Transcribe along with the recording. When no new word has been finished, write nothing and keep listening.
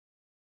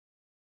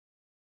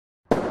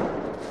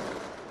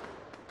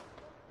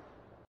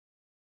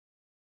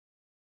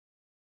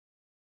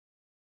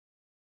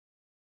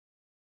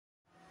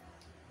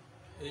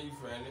Hey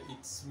friend,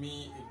 it's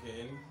me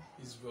again,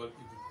 Israel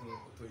Ibukun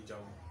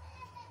Otoijamu,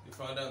 the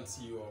founder and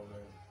CEO of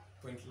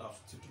Print Lab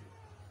Studio.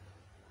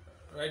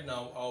 Right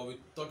now, I'll be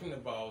talking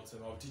about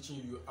and I'll be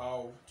teaching you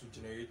how to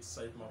generate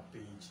sitemap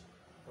page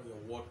for your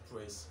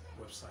WordPress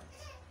website.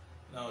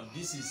 Now,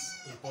 this is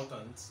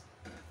important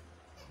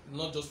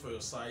not just for your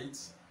site,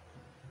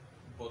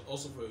 but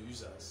also for your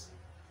users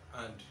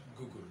and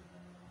Google.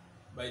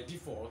 By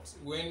default,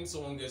 when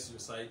someone gets to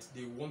your site,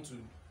 they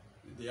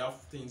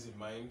have things in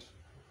mind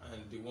and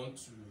they want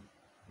to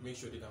make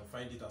sure they can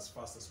find it as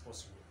fast as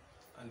possible.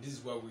 And this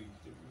is why we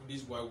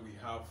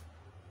have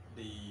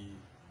the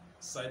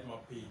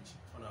sitemap page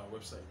on our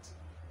website.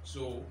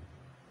 So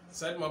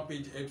sitemap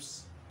page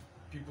helps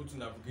people to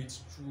navigate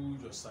through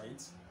your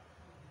site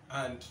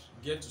and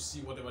get to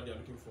see whatever they are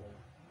looking for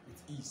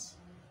with ease.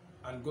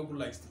 And Google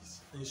likes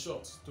this. In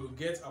short, to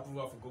get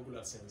approval for Google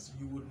AdSense,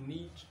 you would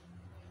need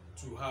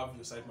to have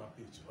your sitemap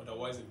page,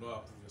 otherwise they will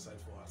not approve your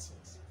site for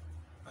AdSense.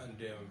 And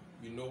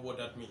you know what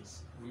that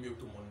means. You will be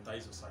able to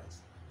monetize your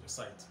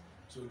site.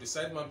 So the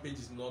sitemap page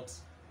is not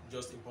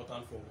just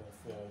important for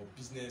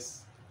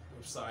business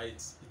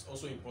websites, it's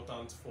also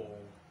important for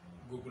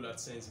Google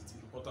AdSense, it's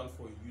important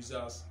for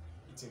users,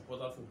 it's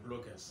important for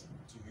bloggers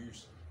to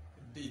use.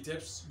 It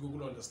helps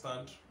Google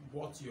understand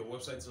what your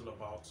website is all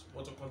about,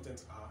 what your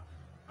contents are,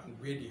 and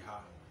where they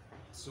are.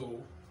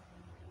 So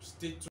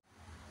stay tuned.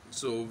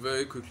 So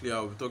very quickly,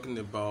 I'll be talking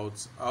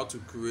about how to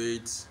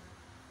create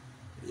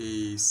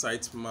a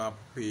sitemap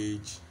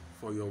page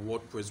for your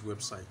WordPress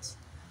website.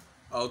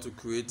 How to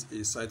create a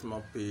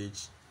sitemap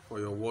page for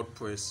your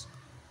WordPress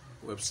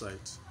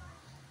website.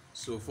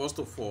 So first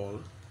of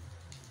all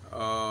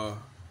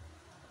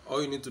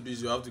you need to do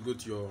is you have to go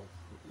to your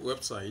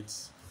website.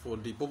 For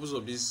the purpose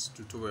of this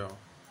tutorial,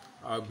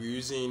 I'll be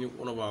using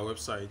one of our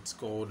websites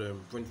called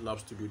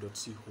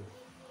printlabstudio.co.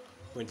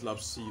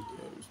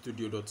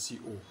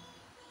 printlabstudio.co.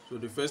 So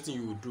the first thing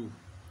you will do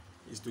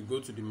is to go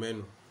to the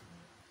menu.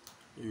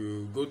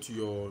 You go to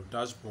your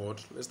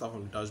dashboard. Let's start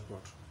from the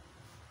dashboard.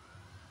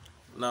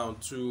 Now,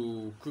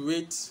 to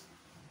create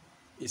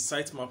a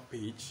sitemap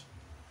page,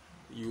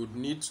 you would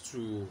need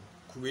to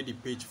create the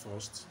page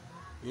first.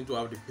 You need to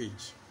have the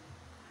page.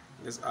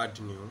 Let's add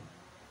new.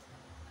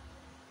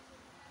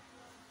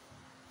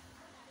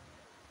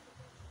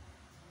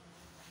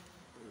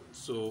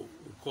 So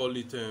we call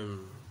it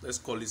let's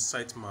call it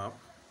sitemap.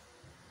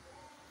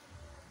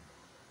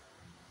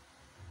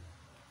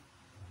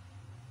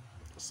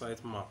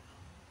 Sitemap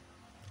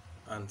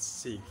and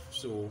save.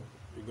 So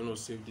we're going to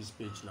save this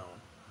page now.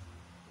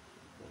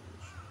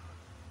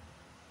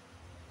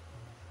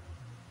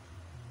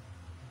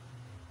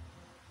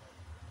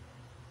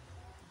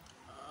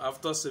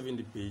 After saving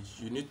the page,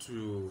 you need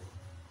to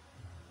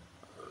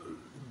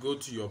go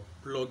to your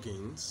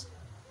plugins.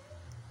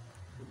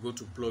 Go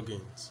to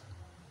plugins,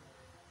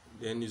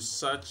 then you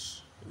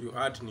search, you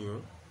add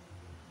new.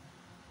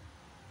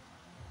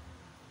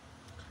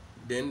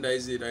 Then there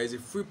is a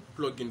free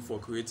plugin for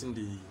creating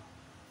the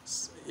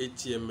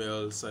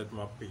HTML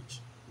sitemap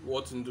page.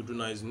 What you need to do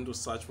now is you need to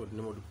search for the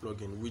name of the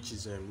plugin, which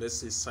is let's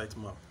say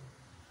sitemap.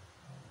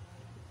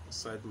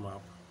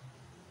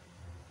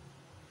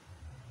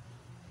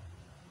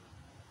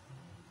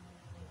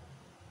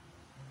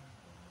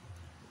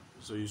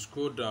 So you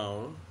scroll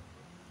down.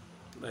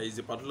 There is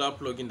a particular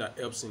plugin that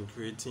helps in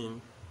creating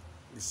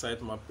the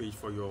sitemap page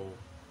for your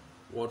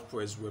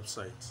WordPress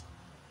website.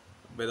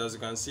 But as you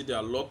can see, there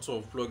are lots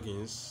of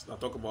plugins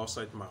that talk about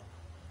sitemap.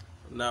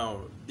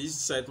 Now, these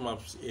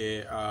sitemaps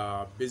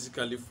are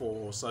basically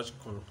for search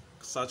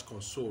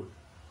console,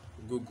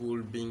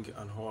 Google, Bing,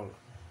 and all.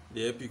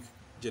 They help you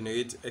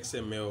generate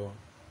XML,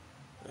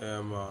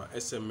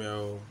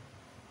 SML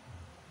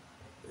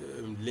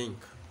link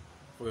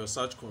for your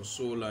search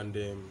console and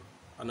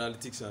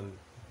analytics and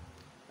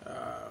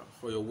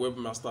for your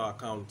webmaster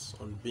accounts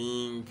on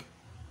Bing,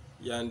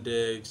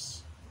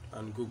 Yandex,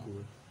 and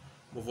Google.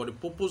 But for the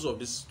purpose of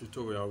this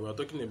tutorial, we are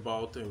talking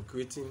about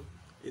creating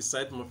a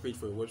sitemap page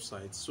for your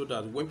website, so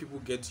that when people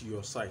get to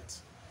your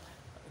site,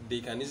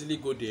 they can easily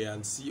go there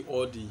and see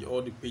all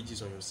the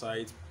pages on your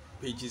site,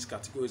 pages,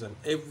 categories, and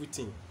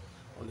everything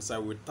on the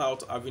site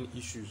without having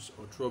issues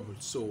or trouble.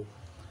 So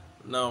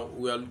now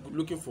we are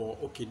looking for,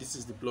 okay, this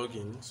is the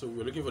plugin. So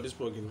we're looking for this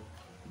plugin,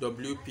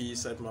 WP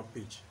sitemap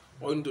page.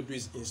 All you need to do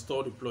is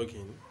install the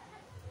plugin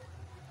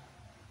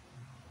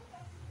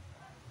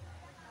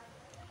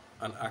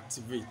and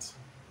activate.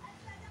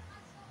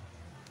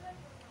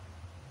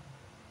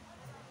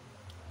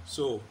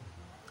 So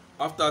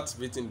after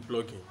activating the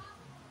plugin,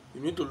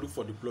 you need to look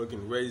for the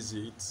plugin. Where is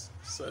it?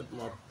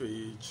 Sitemap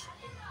page.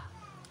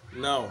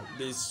 Now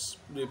the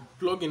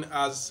plugin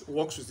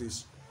works with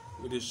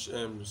this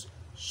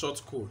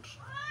short code,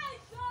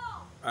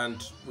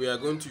 and we are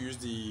going to use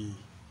the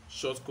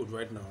short code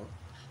right now.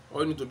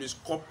 All you need to do is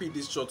copy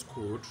this short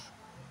code.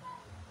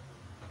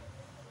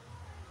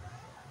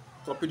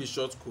 Copy the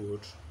short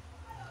code,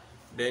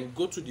 then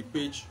go to the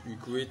page you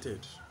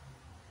created.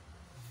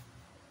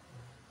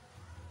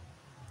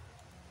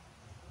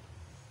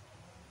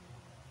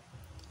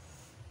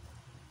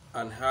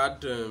 and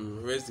add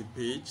where's the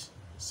page,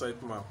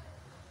 sitemap.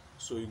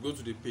 So you go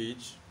to the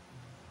page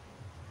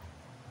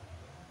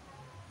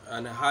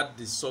and add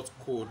the source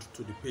code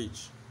to the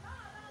page.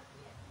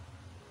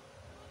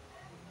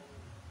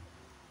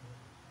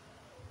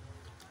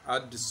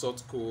 Add the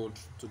source code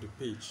to the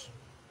page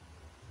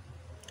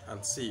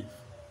and save.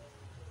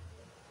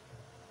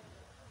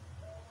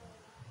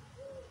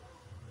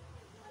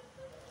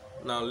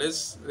 Now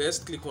let's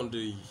click on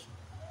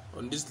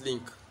this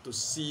link to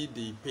see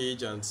the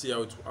page and see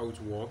how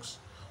it works,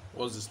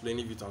 what's displaying,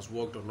 if it has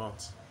worked or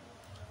not.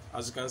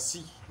 As you can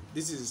see,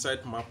 this is a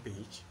sitemap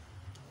page,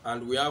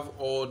 and we have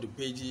all the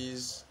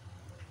pages,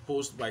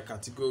 post by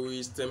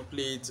categories,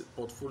 templates,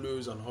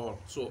 portfolios, and all.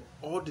 So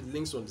all the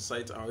links on the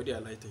site are already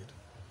highlighted,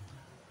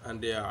 and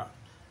they are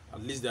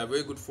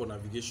very good for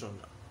navigation,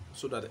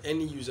 so that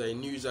any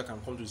new user can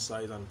come to the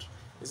site, and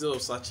instead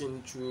of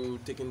searching through,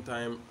 taking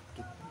time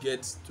to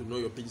get to know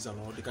your pages and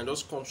all, they can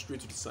just come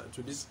straight to the site,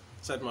 to this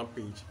sitemap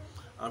page,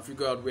 and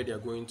figure out where they are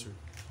going to.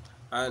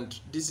 And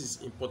this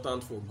is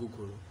important for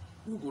Google.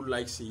 Google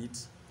likes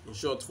it. In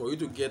short, for you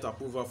to get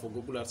approval for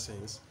Google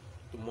AdSense,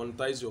 to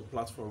monetize your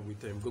platform with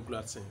Google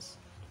AdSense,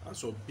 and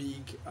so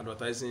big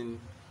advertising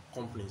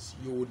companies,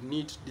 you would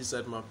need this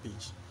sitemap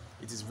page.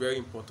 It is very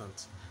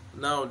important.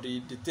 Now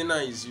the thing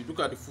is, you look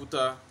at the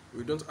footer,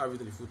 we don't have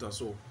it in the footer.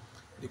 So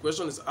the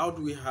question is, how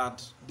do we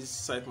add this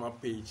sitemap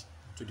page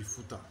to the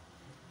footer?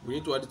 We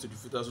need to add it to the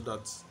footer so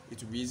that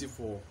it will be easy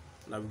for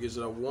navigation.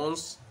 So that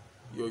once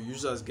your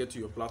users get to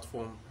your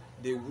platform,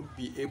 they would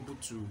be able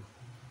to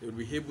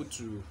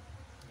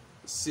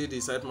see the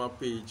sitemap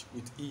page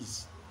with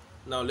ease.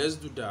 Now let's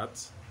do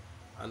that,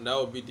 and that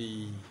will be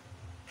the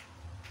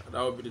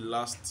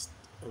last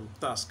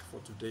task for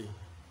today.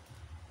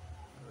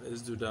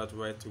 Let's do that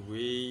right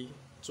away.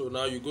 So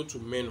now you go to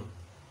menu.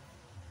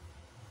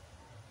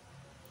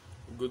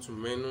 You go to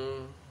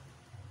menu,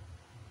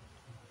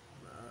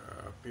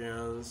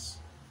 appearance,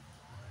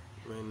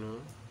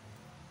 menu,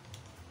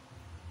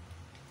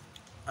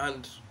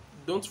 and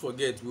don't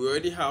forget, we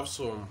already have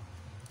some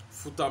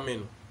footer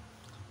menu.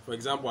 For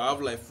example, I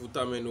have like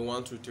footer menu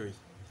 1, 2, 3.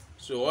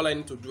 So all I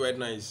need to do right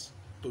now is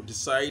to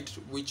decide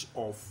which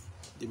of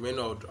the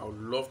menu I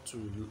would love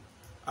to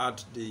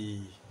add the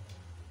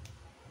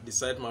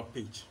sitemap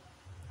page.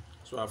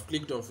 So I've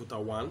clicked on footer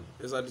 1.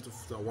 Let's add it to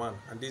footer 1,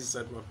 and this is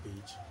sitemap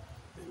page.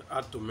 Then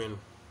add to menu.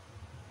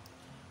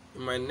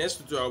 In my next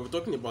tutorial, I'll be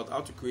talking about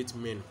how to create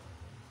menu,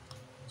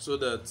 so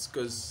that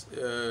because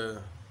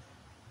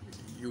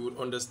you would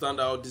understand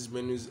how these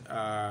menus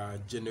are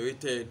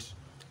generated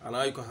and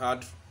how you can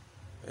add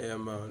a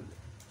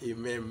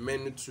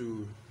menu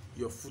to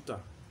your footer.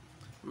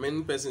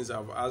 Many persons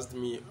have asked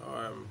me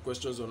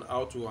questions on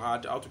how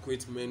to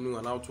create menu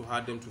and how to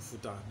add them to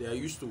footer. They are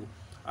used to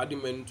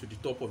adding menu to the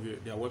top of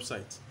their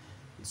website,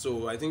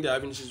 so I think they're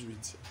having issues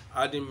with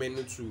adding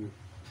menu to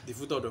the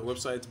footer of the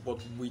website. But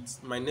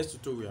with my next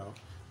tutorial,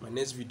 my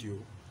next video,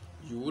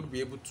 you would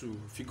be able to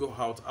figure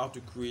out how to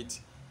create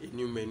a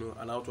new menu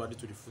and how to add it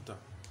to the footer.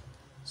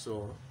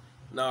 So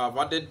now I've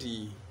added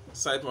the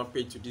sitemap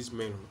page to this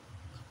menu.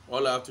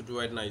 All I have to do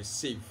right now is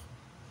save.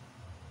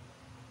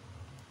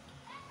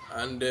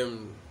 And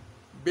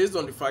based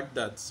on the fact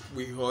that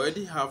we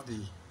already have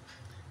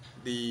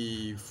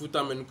the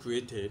footer menu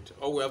created,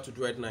 all we have to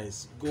do right now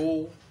is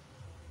go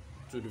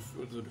to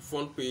the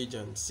front page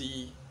and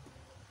see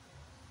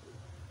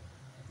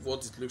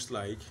what it looks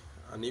like,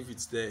 and if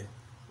it's there,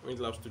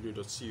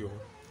 wintlabstudio.co.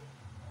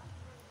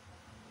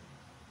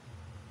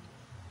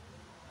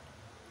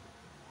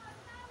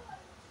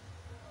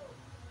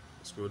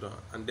 Scroll down,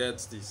 and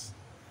that's this.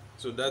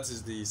 So that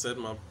is the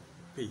sitemap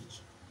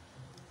page.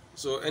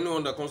 So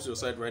anyone that comes to your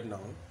site right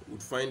now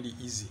would find it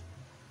easy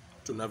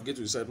to navigate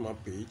to the sitemap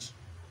page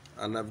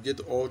and navigate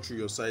all through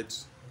your site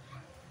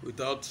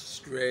without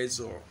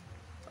stress or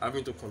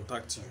having to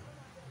contact you.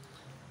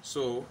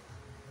 So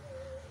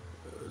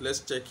let's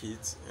check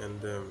it,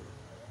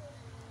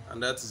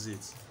 and that is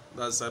it.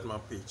 That's the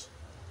sitemap page.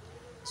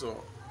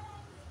 So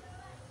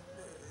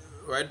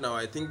right now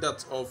I think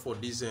that's all for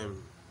this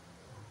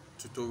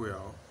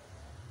tutorial.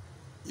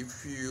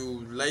 If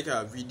you like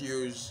our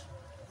videos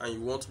and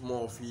you want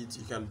more of it,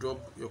 you can drop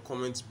your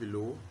comments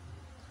below,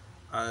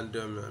 and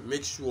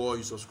make sure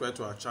you subscribe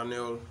to our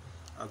channel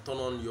and turn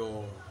on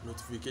your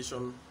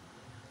notification,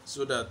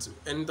 so that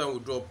anytime we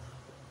drop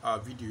our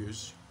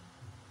videos,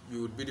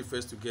 you would be the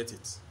first to get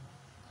it.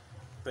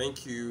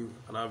 Thank you,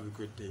 and have a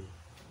great day.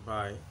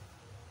 Bye.